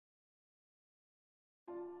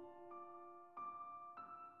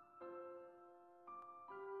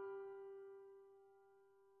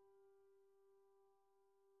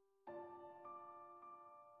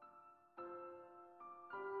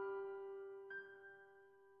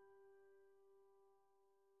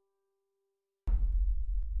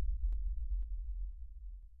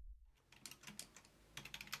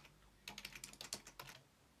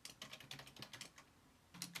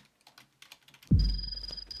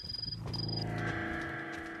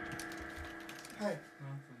嗨，怎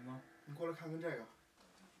么了？你过来看看这个。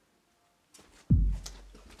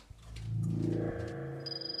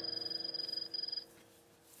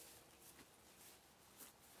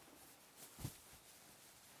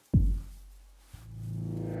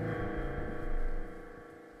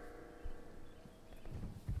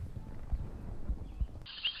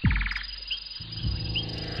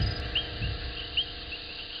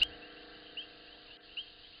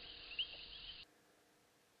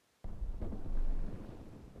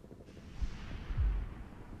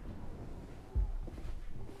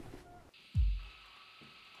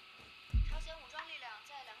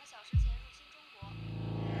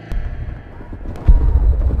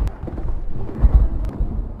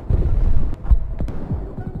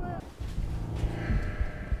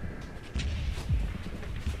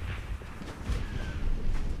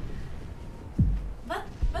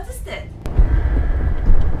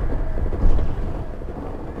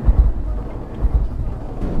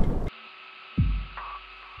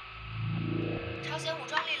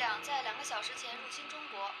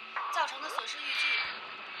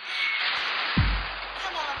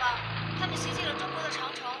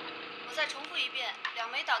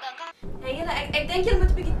Ik denk jullie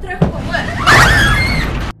moeten een beetje terugkomen.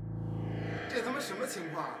 这他妈什么情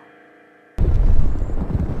况啊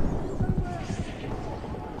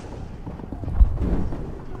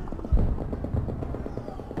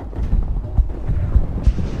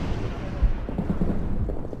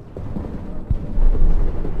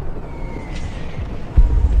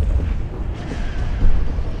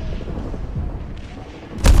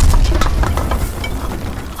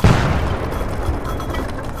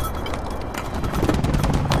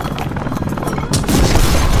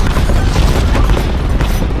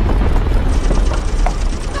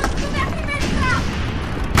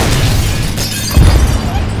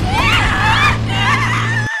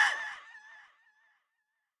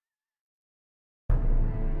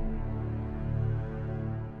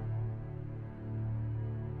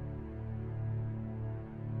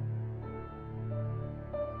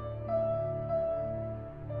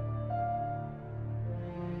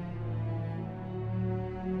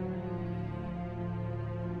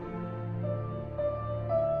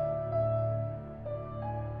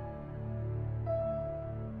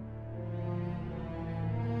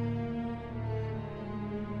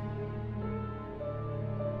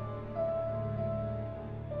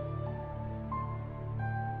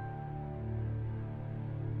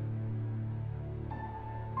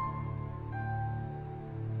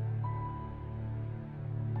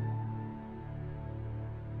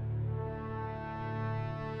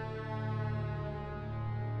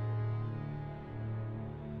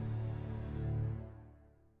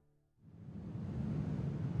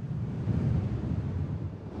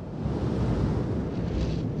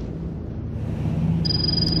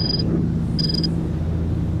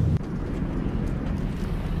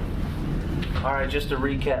？Alright, just to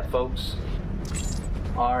recap, folks.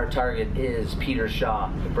 Our target is Peter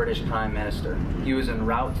Shaw, the British Prime Minister. He was en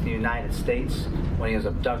route to the United States when he was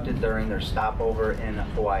abducted during their stopover in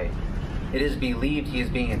Hawaii. It is believed he is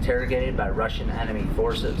being interrogated by Russian enemy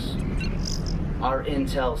forces. Our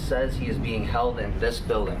intel says he is being held in this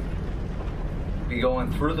building. We go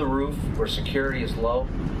in through the roof where security is low.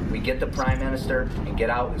 We get the Prime Minister and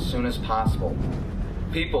get out as soon as possible.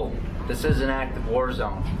 People, this is an active war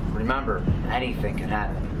zone. Remember, anything can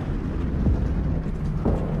happen.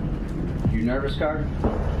 You nervous, Carter?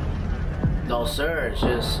 No, sir. It's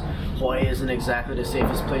just Hawaii isn't exactly the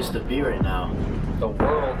safest place to be right now. The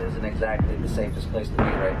world isn't exactly the safest place to be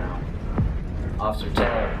right now. Officer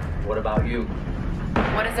Taylor, what about you?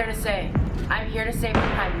 What is there to say? I'm here to save the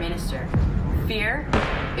Prime Minister. Fear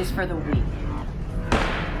is for the weak.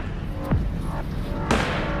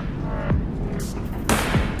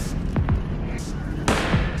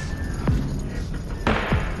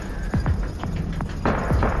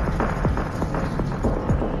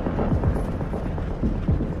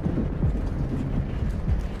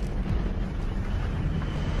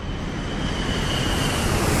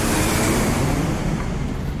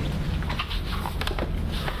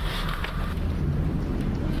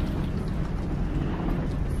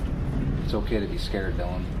 It's okay to be scared,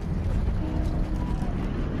 Dylan.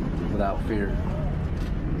 Without fear,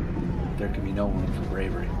 there can be no room for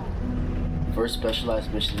bravery. For a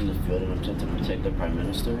specialized mission in the field and attempt to protect the Prime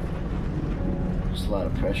Minister, there's a lot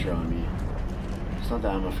of pressure on me. It's not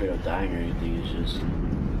that I'm afraid of dying or anything, it's just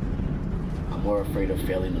I'm more afraid of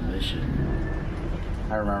failing the mission.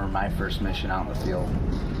 I remember my first mission out in the field.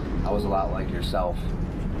 I was a lot like yourself,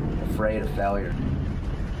 afraid of failure.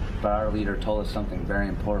 but our leader told us something very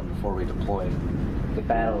important before we deployed. The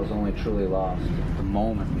battle is only truly lost the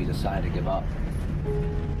moment we decide to give up.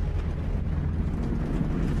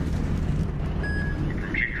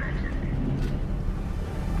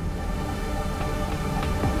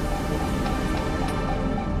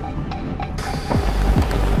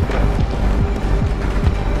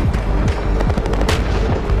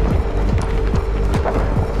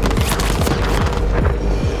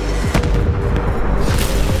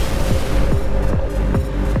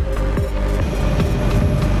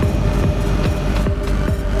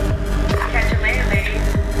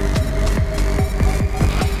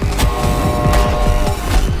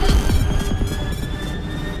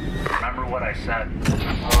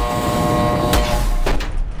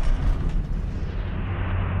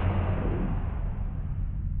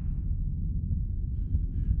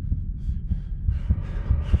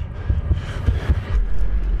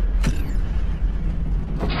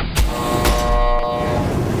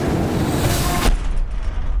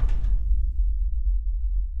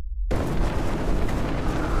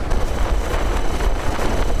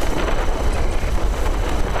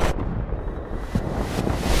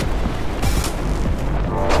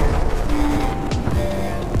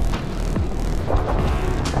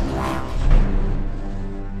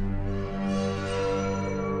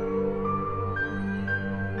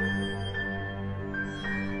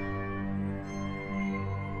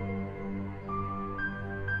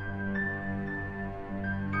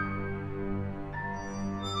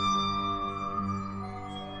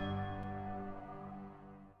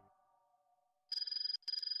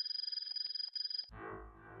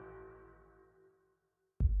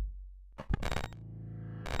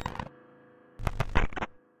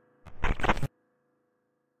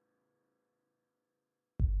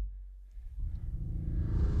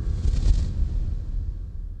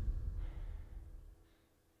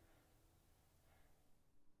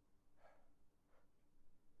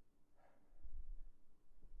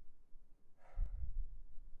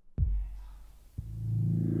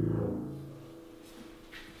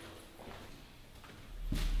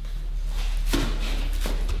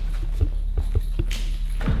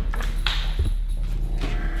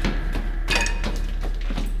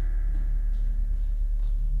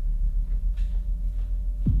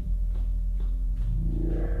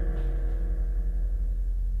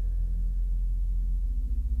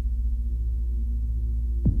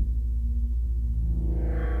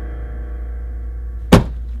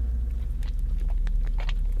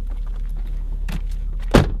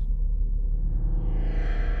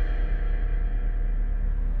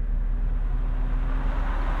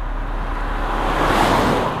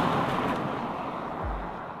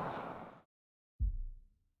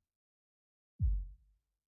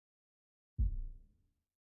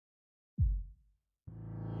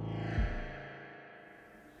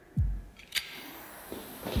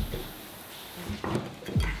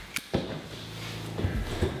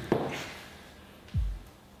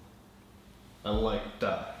 I like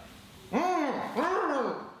that.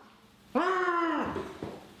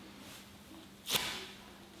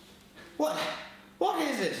 What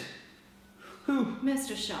is it? Who?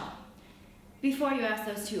 Mr. Shaw, before you ask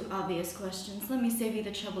those two obvious questions, let me save you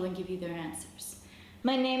the trouble and give you their answers.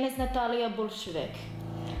 My name is Natalia Bolshevik.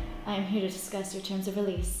 I am here to discuss your terms of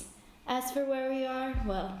release. As for where we are,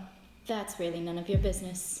 well, that's really none of your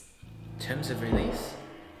business. Terms of release?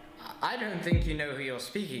 I don't think you know who you're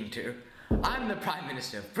speaking to. I'm the Prime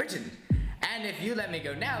Minister of Britain. And if you let me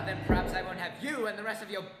go now, then perhaps I won't have you and the rest of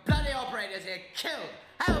your bloody operators here killed.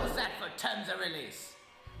 How's that for terms of release?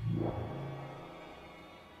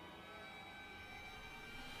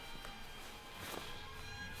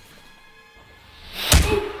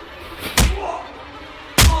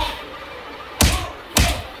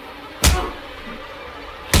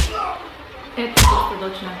 Это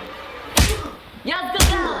достаточно. Я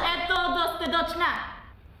сказал, это достаточно.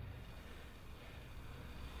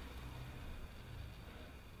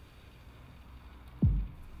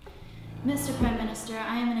 Mr. Prime Minister,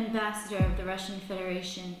 I am an ambassador of the Russian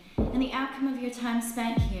Federation, and the outcome of your time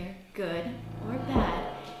spent here, good or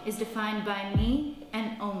bad, is defined by me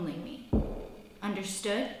and only me.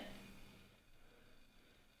 Understood?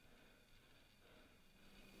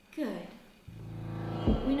 Good.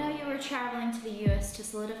 We know you were traveling to the U.S. to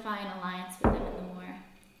solidify an alliance with them in the war.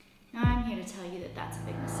 Now I'm here to tell you that that's a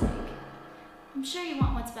big mistake. I'm sure you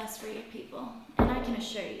want what's best for your people, and I can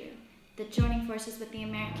assure you that joining forces with the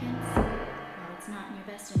Americans, well, it's not in your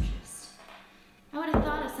best interest. I would have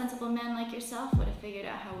thought a sensible man like yourself would have figured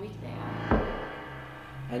out how weak they are.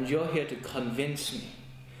 And you're here to convince me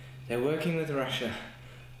that working with Russia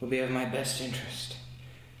will be of my best interest.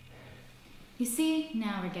 You see,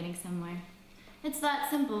 now we're getting somewhere. It's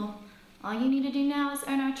that simple. All you need to do now is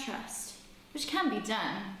earn our trust, which can be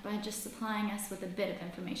done by just supplying us with a bit of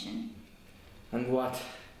information. And what,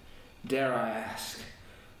 dare I ask,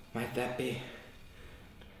 might that be?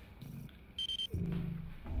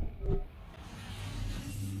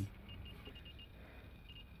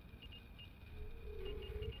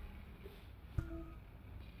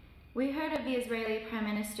 We heard of the Israeli Prime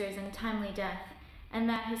Minister's untimely death, and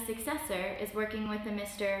that his successor is working with a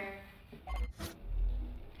Mr.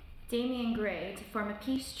 Damian Gray to form a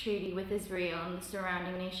peace treaty with Israel and the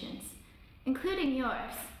surrounding nations, including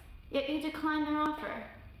yours. Yet you declined their offer.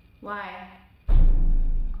 Why?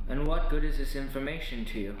 And what good is this information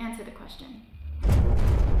to you? Answer the question.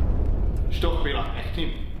 Stockbilar,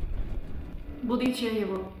 active. Budiće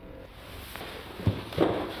его.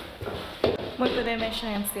 Moj podejme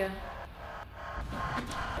šancija.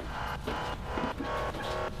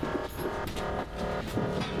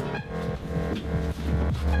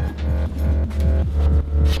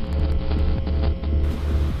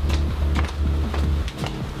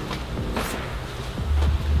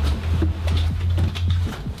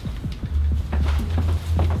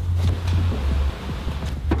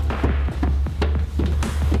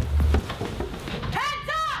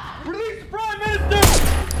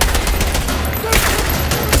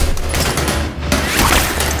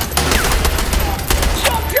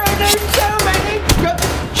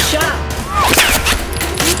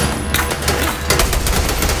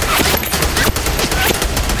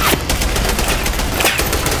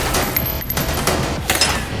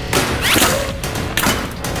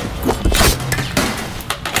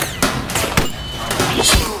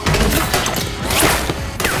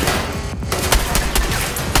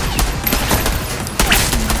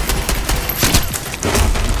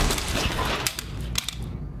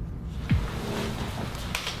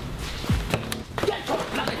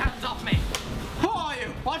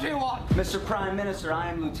 Mr. Prime Minister, I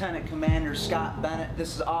am Lieutenant Commander Scott Bennett.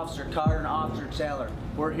 This is Officer Carter and Officer Taylor.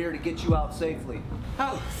 We're here to get you out safely.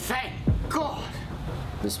 Oh, thank God!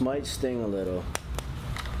 This might sting a little.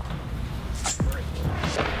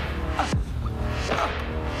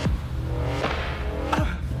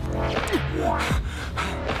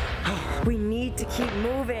 We need to keep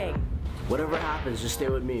moving. Whatever happens, just stay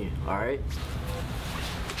with me, alright?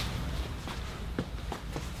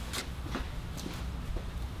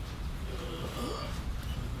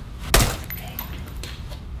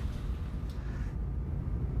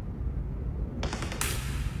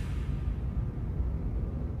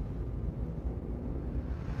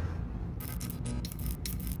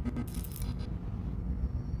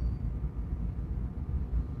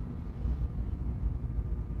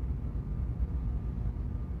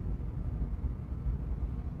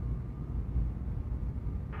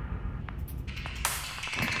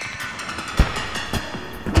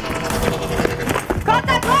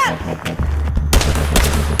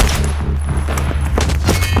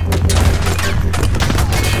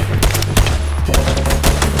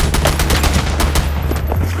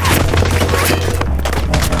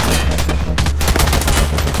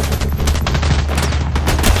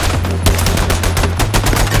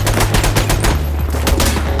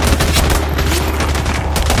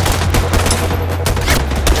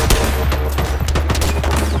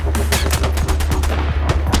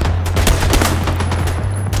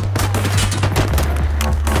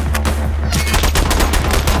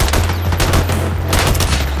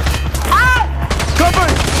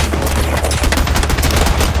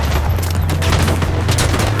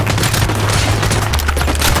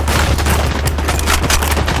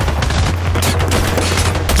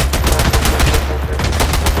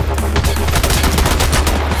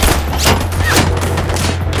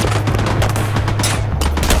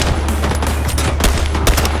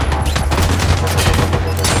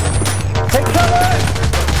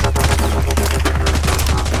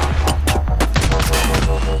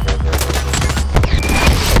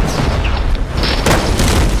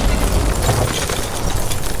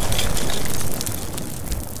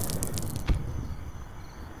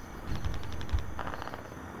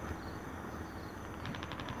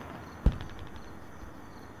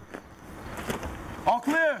 All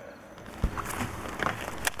clear!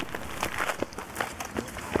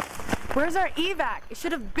 Where's our evac? It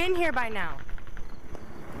should have been here by now.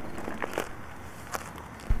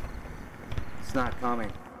 It's not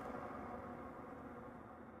coming.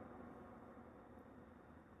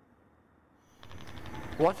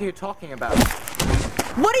 What are you talking about?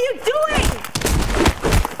 What are you doing?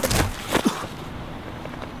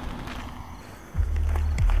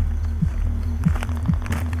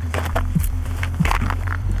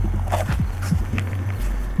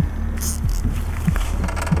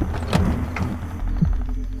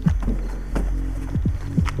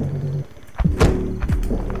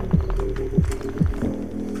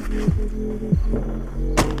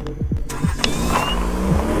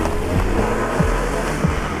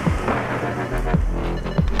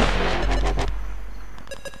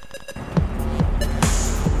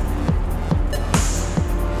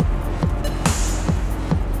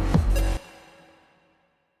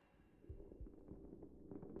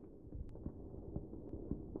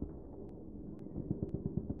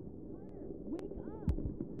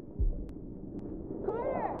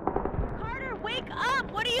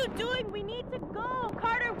 to go!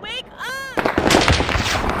 Carter, wake up!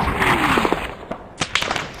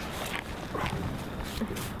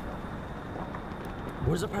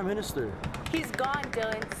 Where's the Prime Minister? He's gone,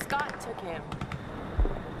 Dylan. Scott took him.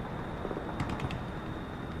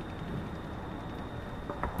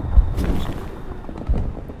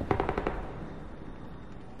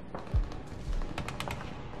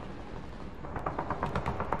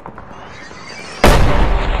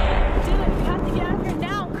 Dylan, we have to get out of here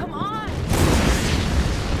now. Come on!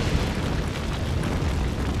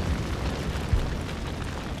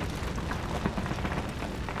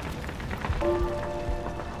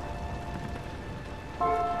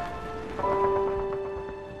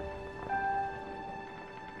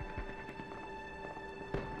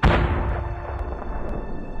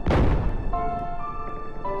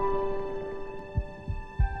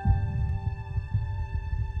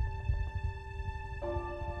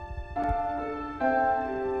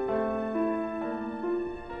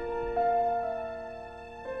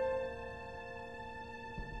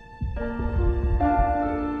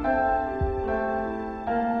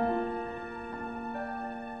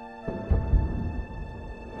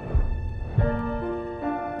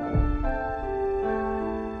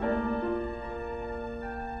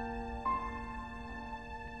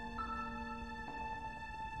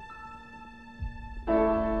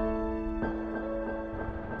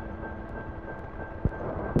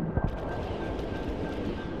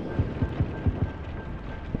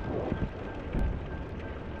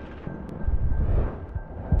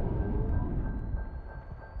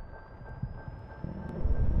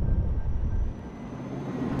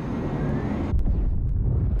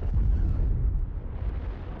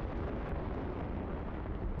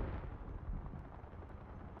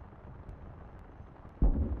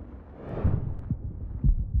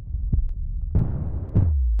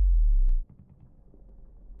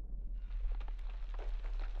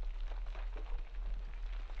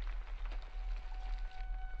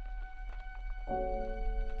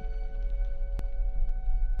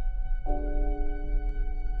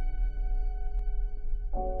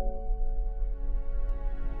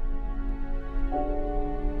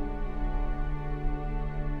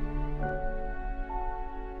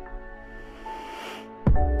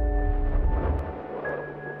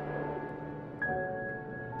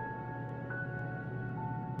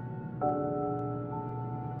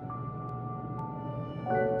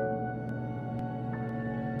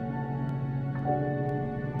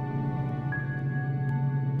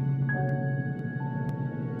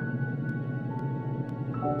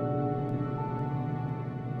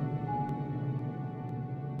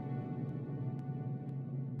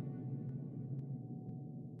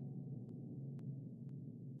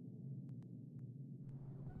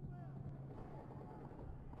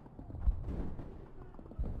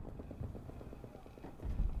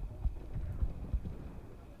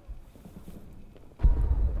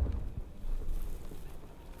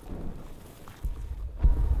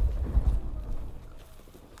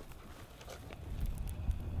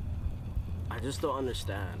 I just don't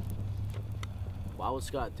understand. Why would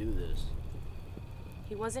Scott do this?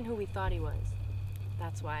 He wasn't who we thought he was.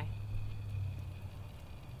 That's why.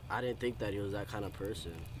 I didn't think that he was that kind of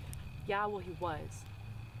person. Yeah, well, he was.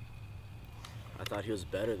 I thought he was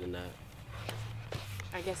better than that.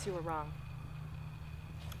 I guess you were wrong.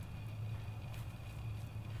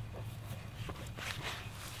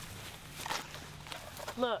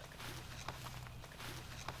 Look.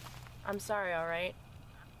 I'm sorry, all right?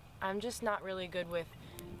 I'm just not really good with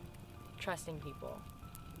trusting people.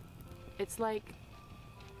 It's like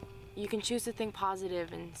you can choose to think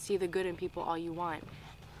positive and see the good in people all you want.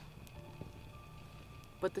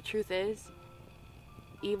 But the truth is,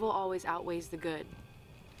 evil always outweighs the good,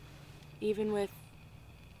 even with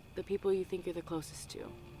the people you think you're the closest to.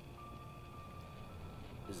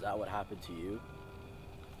 Is that what happened to you?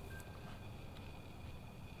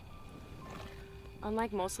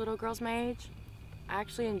 Unlike most little girls my age, I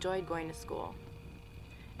actually enjoyed going to school.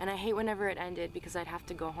 And I hate whenever it ended because I'd have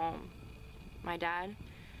to go home. My dad,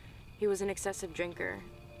 he was an excessive drinker,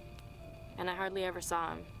 and I hardly ever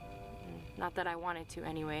saw him. Not that I wanted to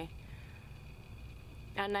anyway.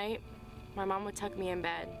 At night, my mom would tuck me in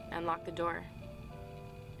bed and lock the door.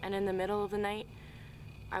 And in the middle of the night,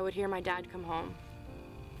 I would hear my dad come home,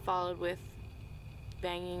 followed with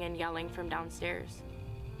banging and yelling from downstairs.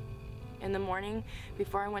 In the morning,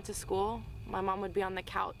 before I went to school, my mom would be on the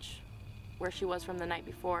couch, where she was from the night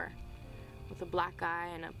before, with a black eye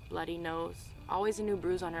and a bloody nose, always a new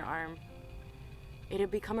bruise on her arm. It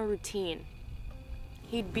had become a routine.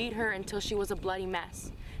 He'd beat her until she was a bloody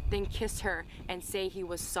mess, then kiss her and say he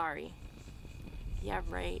was sorry. Yeah,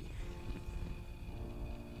 right.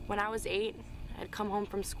 When I was 8, I'd come home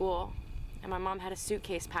from school, and my mom had a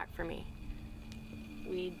suitcase packed for me.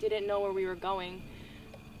 We didn't know where we were going,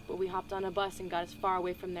 but we hopped on a bus and got as far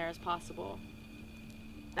away from there as possible.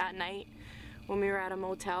 That night, when we were at a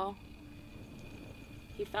motel,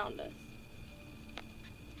 he found us.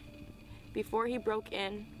 Before he broke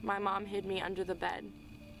in, my mom hid me under the bed.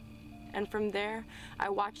 And from there, I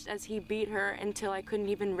watched as he beat her until I couldn't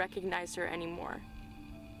even recognize her anymore.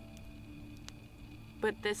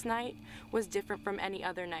 But this night was different from any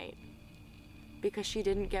other night, because she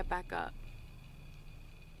didn't get back up.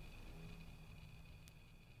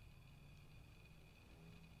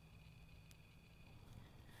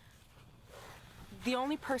 The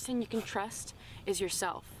only person you can trust is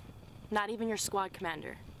yourself, not even your squad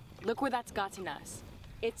commander. Look where that's gotten us.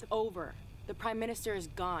 It's over. The Prime Minister is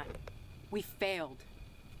gone. We failed.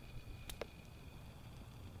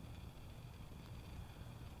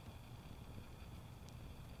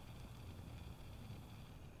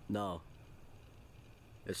 No.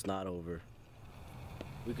 It's not over.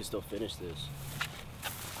 We can still finish this.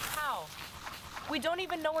 How? We don't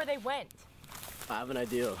even know where they went. I have an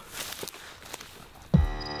idea.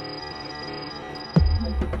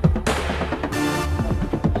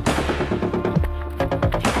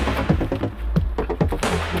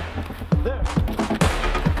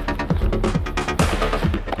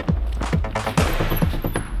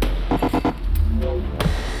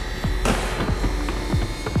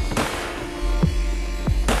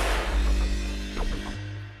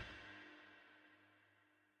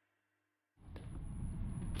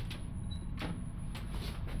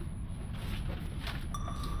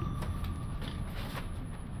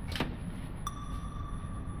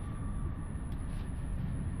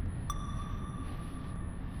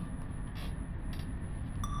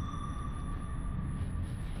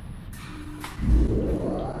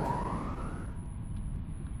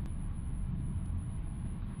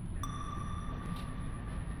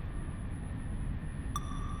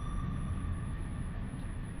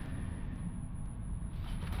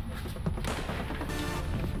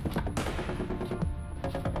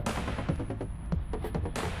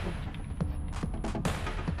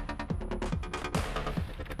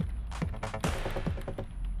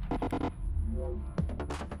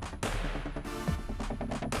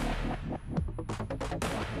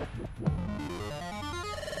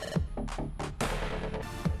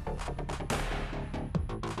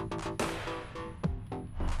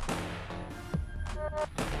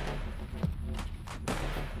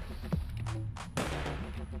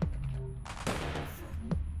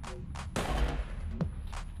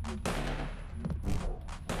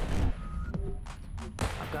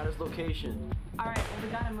 Got his location. All right, well, we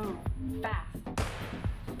gotta move fast.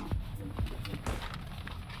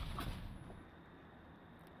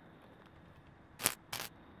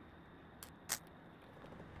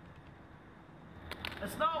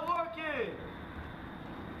 It's not working!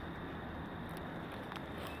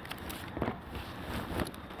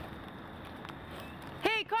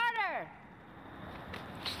 Hey, Carter!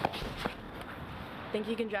 Think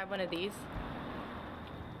you can drive one of these?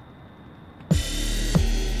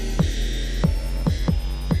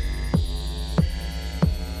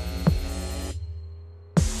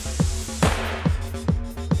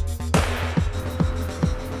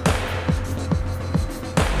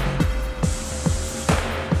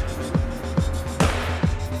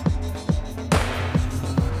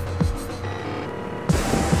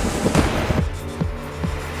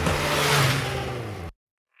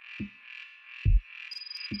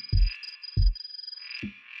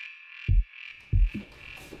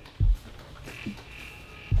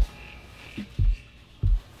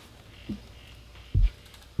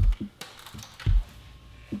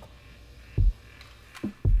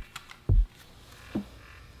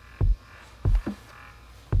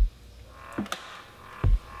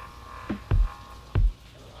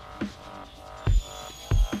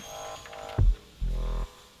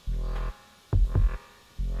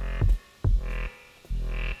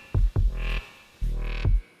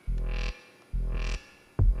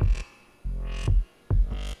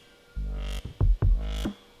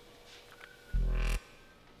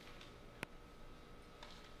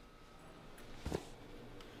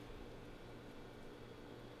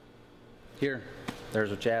 Here, there's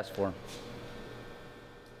what you asked for.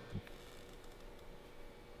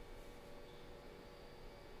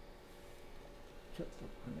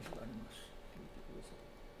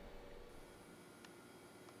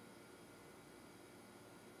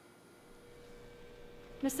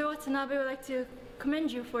 Mr. Watanabe would like to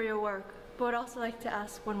commend you for your work, but would also like to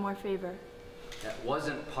ask one more favor. That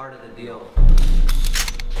wasn't part of the deal.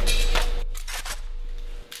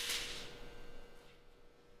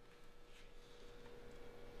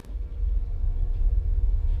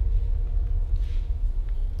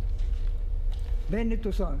 ベネッ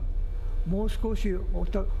トさん、もう少し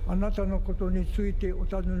あなたのことについてお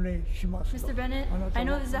尋ねします。 Mr. Bennett, I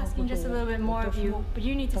know this is asking just a little bit more of you, but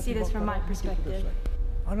you need to see this from my perspective.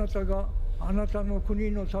 あなたがあなたの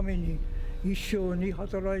国のために一生に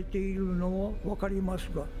働いているのは分かります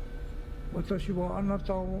が、私はあな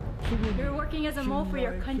たをすぐに You're working as a mole for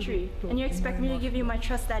your country, and you expect me to give you my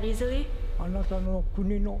trust that easily? あなたの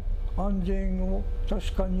国の安全を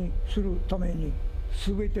確かにするために、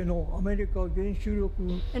すべてのアメリカ原子力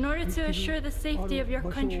In order to assure the safety of your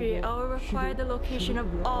country, I will require the location of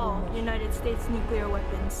all United States nuclear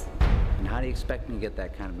weapons. And how do you expect me to get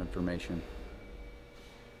that kind of information?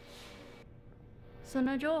 そ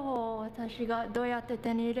の情報を私がどうやって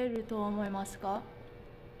手に入れると思いますか？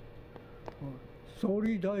総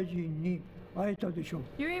理大臣に会えたでしょう。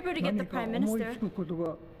 You're able to get the 何か Prime 思い Minister. つくこと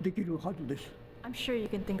ができるはずです。 I'm sure you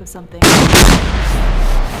can think of something.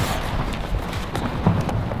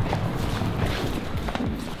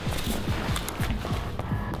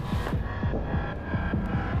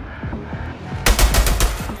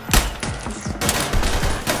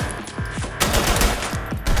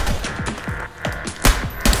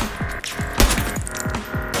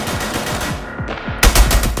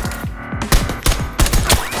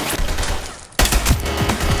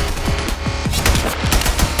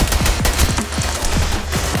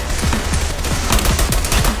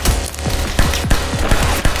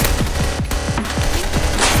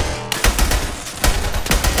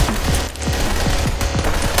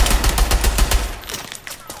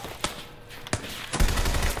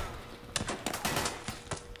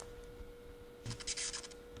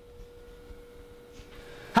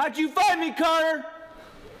 How'd you find me, Connor?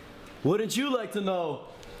 Wouldn't you like to know?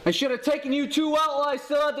 I should have taken you two out while I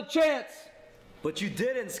still had the chance. But you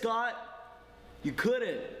didn't, Scott. You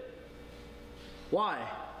couldn't. Why?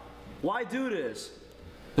 Why do this?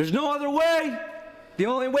 There's no other way. The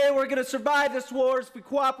only way we're gonna survive this war is if we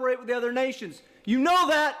cooperate with the other nations. You know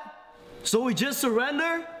that. So we just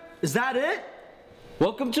surrender? Is that it?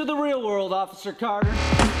 Welcome to the real world, Officer Carter.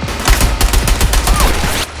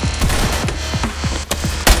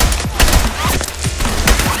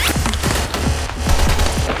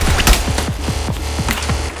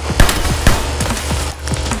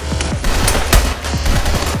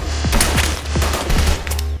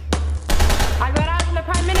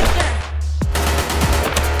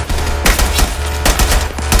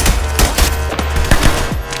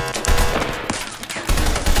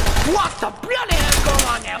 What the bloody hell's going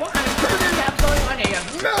on there? What kind of business is going on here?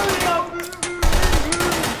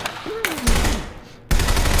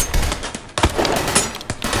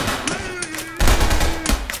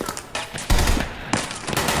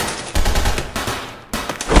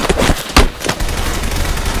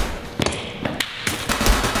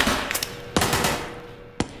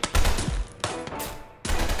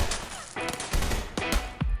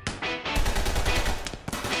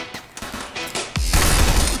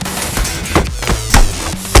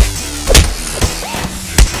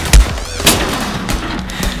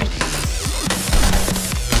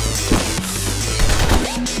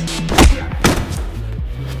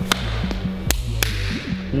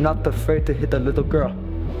 Not afraid to hit a little girl.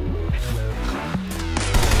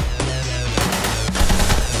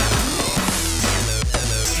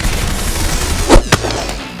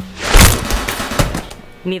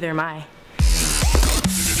 Neither am I.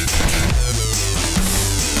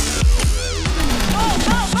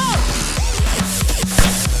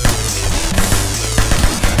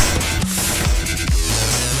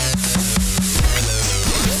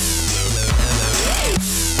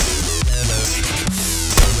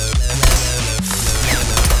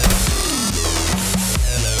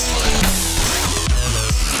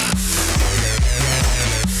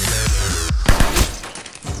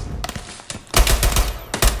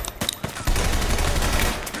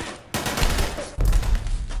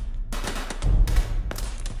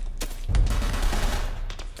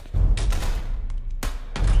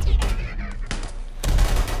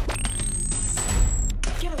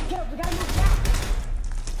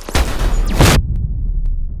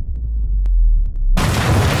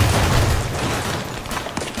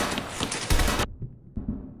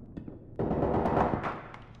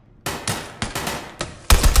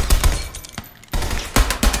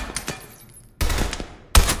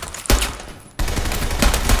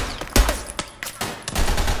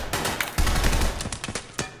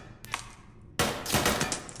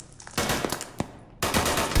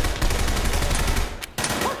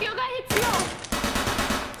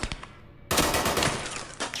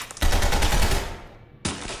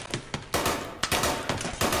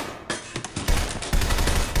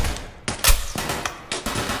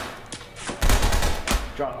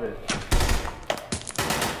 Drop it.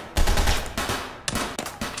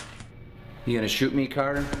 You gonna shoot me,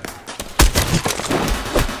 Carter?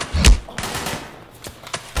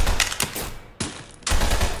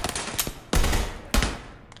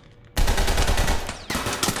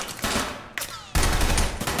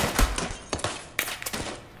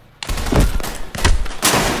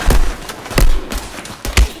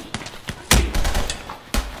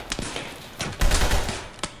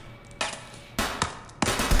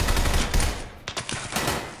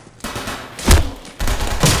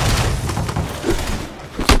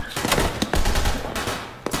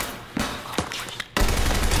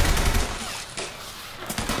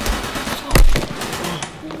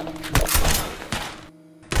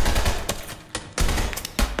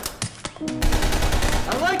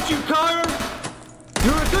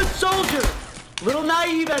 You're a good soldier. A little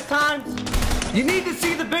naive at times. You need to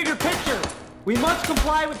see the bigger picture. We must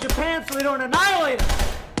comply with Japan so they don't annihilate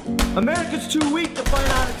us. America's too weak to fight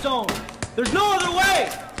on its own. There's no other way.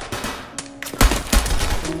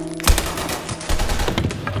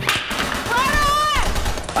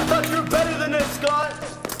 I thought you were better than this, Scott.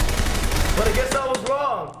 But I guess I was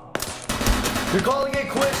wrong. You're calling it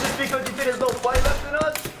quits just because you think there's no fight left in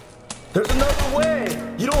us? There's another way.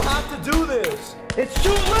 You don't have to do this. It's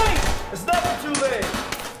too late. It's never too late.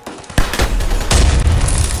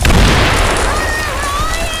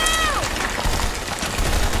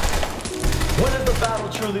 When is the battle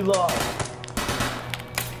truly lost?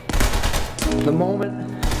 The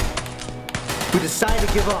moment we decide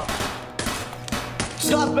to give up.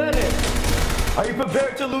 Scott Bennett, are you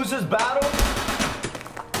prepared to lose this battle?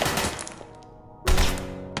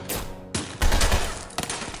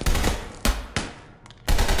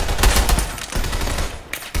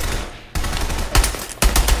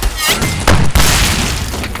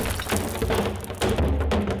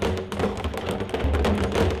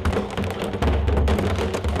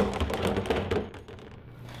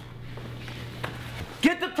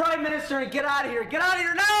 Get the Prime Minister and get out of here. Get out of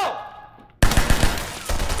here now!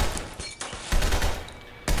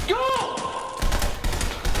 Go!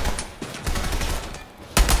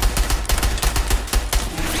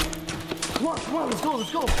 Come on, let's go,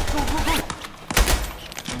 let's go. Go.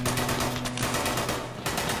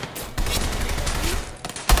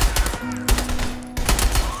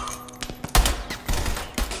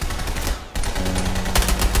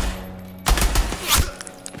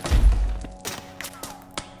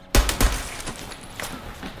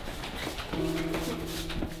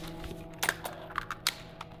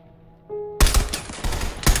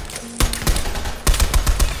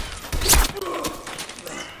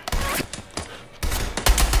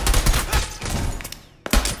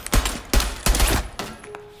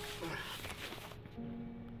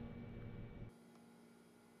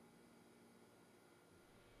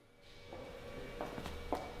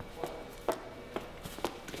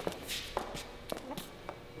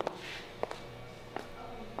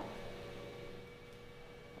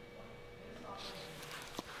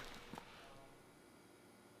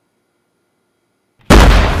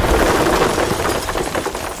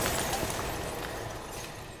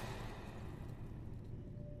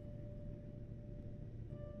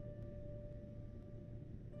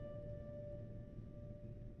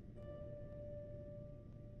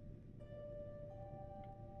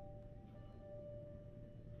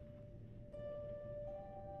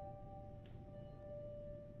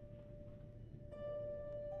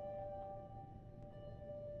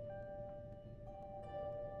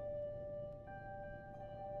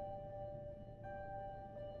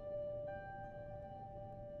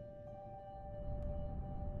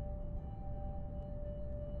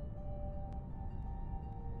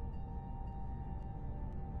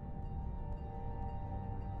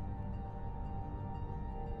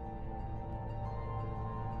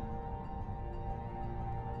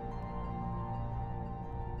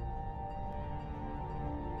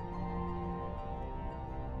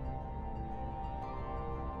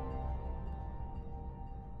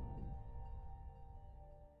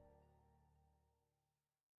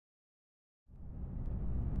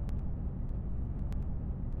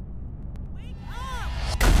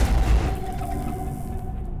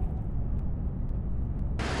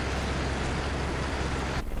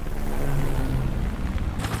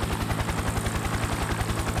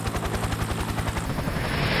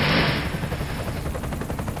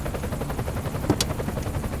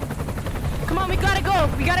 Come on, we gotta go.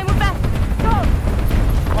 We gotta move fast. Go.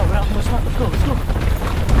 Oh, Ralph, let's go.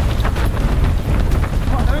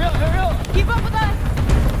 Come on, hurry up. Keep up with us.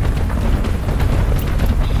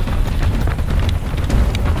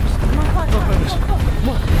 Come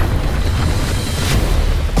on.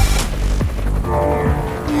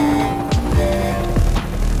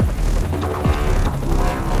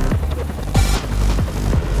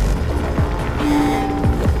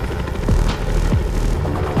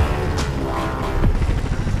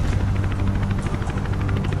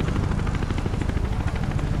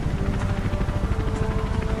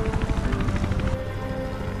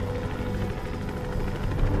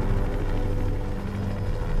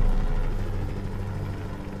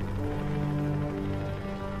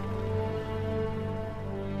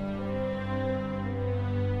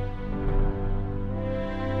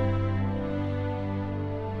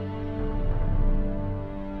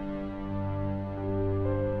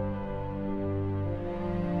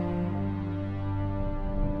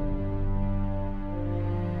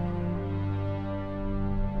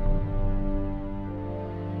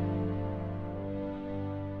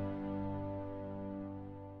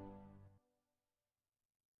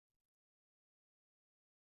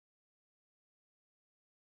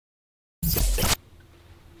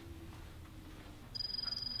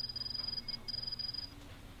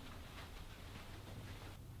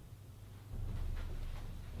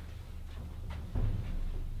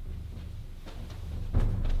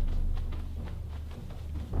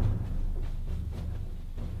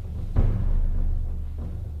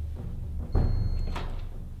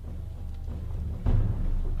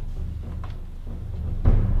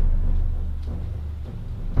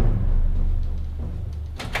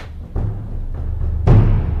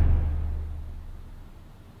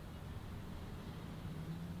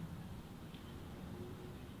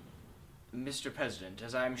 Mr. President,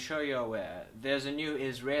 as I'm sure you're aware, there's a new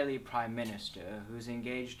Israeli Prime Minister who's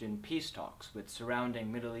engaged in peace talks with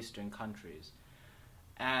surrounding Middle Eastern countries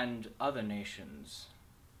and other nations,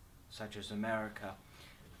 such as America.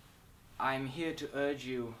 I'm here to urge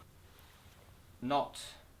you not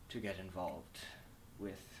to get involved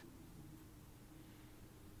with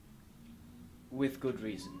good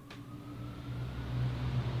reason.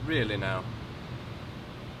 Really now?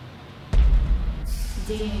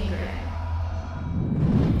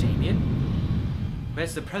 Damien?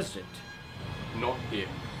 Where's the president? Not here.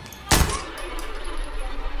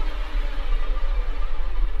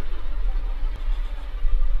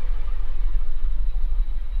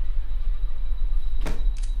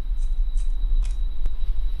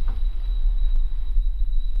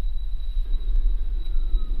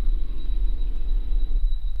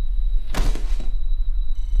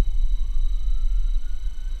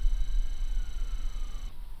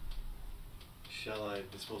 Shall I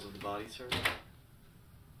dispose of the body, sir?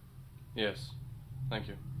 Yes, thank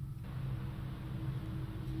you.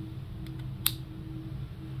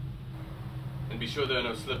 And be sure there are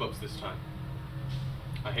no slip-ups this time.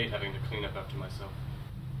 I hate having to clean up after myself.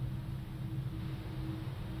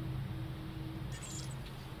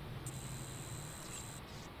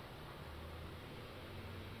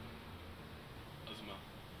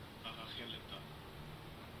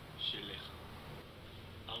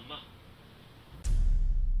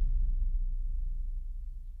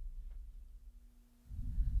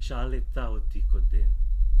 שאלת אותי קודם,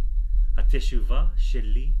 התשובה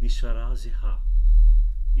שלי נשארה זהה.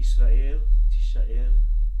 ישראל תישאר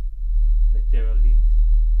לטרלית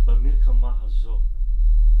במלחמה הזו,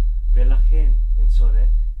 ולכן אין צורך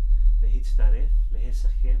להצטרף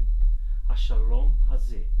להסכם השלום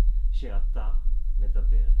הזה שאתה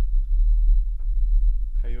מדבר.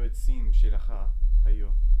 היועצים שלך היו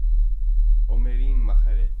אומרים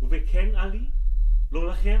אחרת. ובכן עלי, לא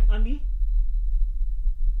לכם אני?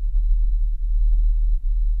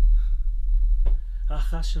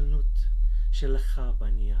 החשנות שלך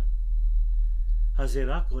בעניין הזה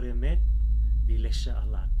רק גורמת לי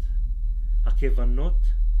לשאלת הכוונות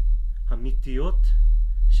האמיתיות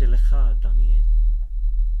שלך, דמיין.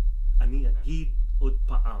 אני אגיד עוד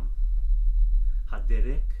פעם,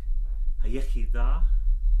 הדרך היחידה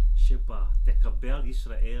שבה תקבל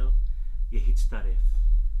ישראל להצטרף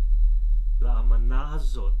לאמנה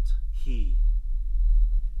הזאת היא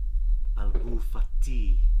על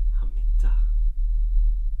גופתי המתה.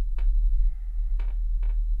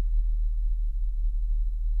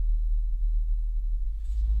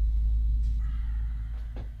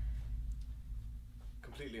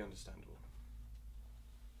 Completely understandable.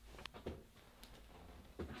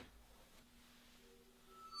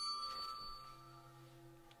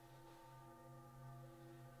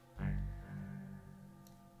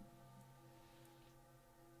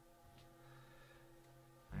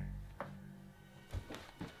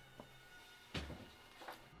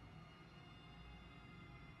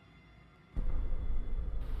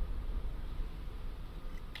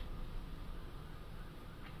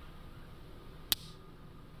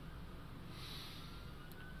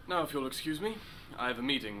 Now, if you'll excuse me, I have a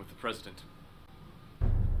meeting with the President.